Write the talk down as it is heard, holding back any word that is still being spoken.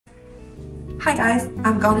Hi guys,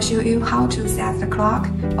 I'm going to show you how to set the clock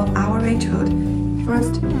of our Richard.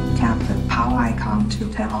 First, tap the power icon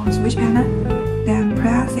to turn on the switch panel, then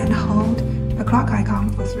press and hold the clock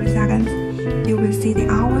icon for 3 seconds. You will see the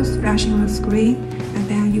hours flashing on the screen, and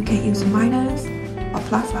then you can use minus or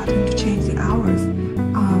plus button to change the hours.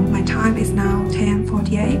 My time is now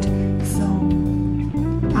 10:48, so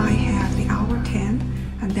I have the hour 10,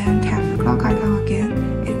 and then tap the clock icon again.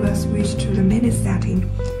 It will switch to the minute setting.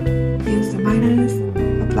 Use the minus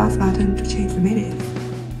or plus button to change the minutes.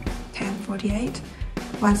 10:48.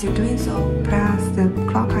 Once you're doing so, press the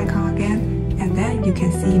clock icon again, and then you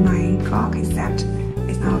can see my clock is set.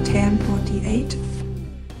 It's now 10:48.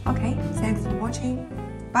 Okay, thanks for watching.